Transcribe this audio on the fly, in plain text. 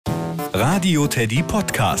Radio Teddy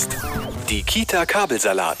Podcast. Die KiTa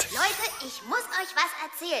Kabelsalat. Leute, ich muss euch was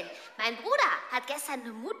erzählen. Mein Bruder hat gestern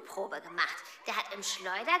eine Mutprobe gemacht. Der hat im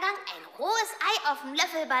Schleudergang ein rohes Ei auf dem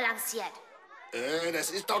Löffel balanciert.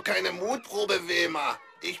 Das ist doch keine Mutprobe, Wilma.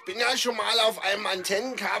 Ich bin ja schon mal auf einem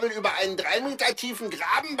Antennenkabel über einen 3 Meter tiefen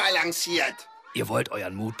Graben balanciert. Ihr wollt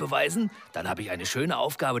euren Mut beweisen? Dann habe ich eine schöne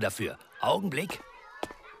Aufgabe dafür. Augenblick.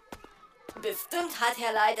 Bestimmt hat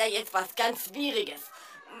Herr Leiter jetzt was ganz Schwieriges.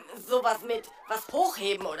 Sowas mit was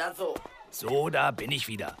hochheben oder so. So, da bin ich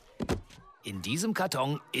wieder. In diesem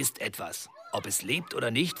Karton ist etwas. Ob es lebt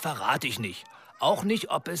oder nicht, verrate ich nicht. Auch nicht,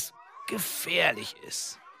 ob es gefährlich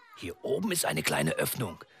ist. Hier oben ist eine kleine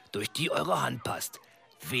Öffnung, durch die eure Hand passt.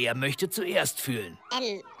 Wer möchte zuerst fühlen?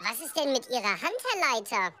 Was ist denn mit Ihrer Hand, Herr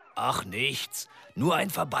Leiter? Ach, nichts. Nur ein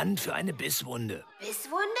Verband für eine Bisswunde.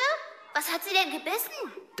 Bisswunde? Was hat sie denn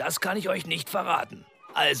gebissen? Das kann ich euch nicht verraten.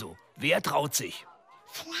 Also, wer traut sich?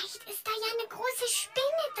 Vielleicht ist da ja eine große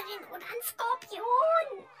Spinne drin oder ein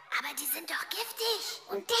Skorpion. Aber die sind doch giftig.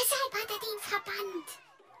 Und deshalb hat er den Verband.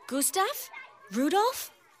 Gustav?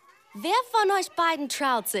 Rudolf? Wer von euch beiden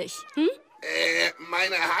traut sich?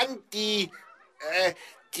 Meine Hand, die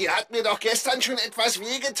hat mir doch gestern schon etwas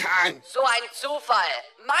wehgetan. So ein Zufall.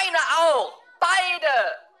 Meine auch. Beide.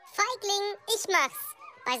 Feigling, ich mach's.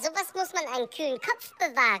 Bei sowas muss man einen kühlen Kopf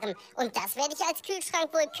bewahren. Und das werde ich als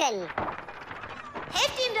Kühlschrank wohl können.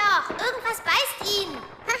 Helft ihm doch. Irgendwas beißt ihn.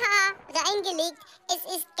 Haha, reingelegt.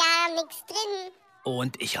 Es ist gar nichts drin.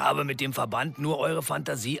 Und ich habe mit dem Verband nur eure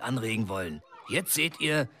Fantasie anregen wollen. Jetzt seht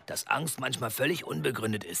ihr, dass Angst manchmal völlig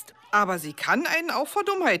unbegründet ist. Aber sie kann einen auch vor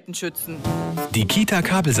Dummheiten schützen. Die KiTa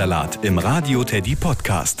Kabelsalat im Radio Teddy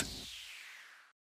Podcast.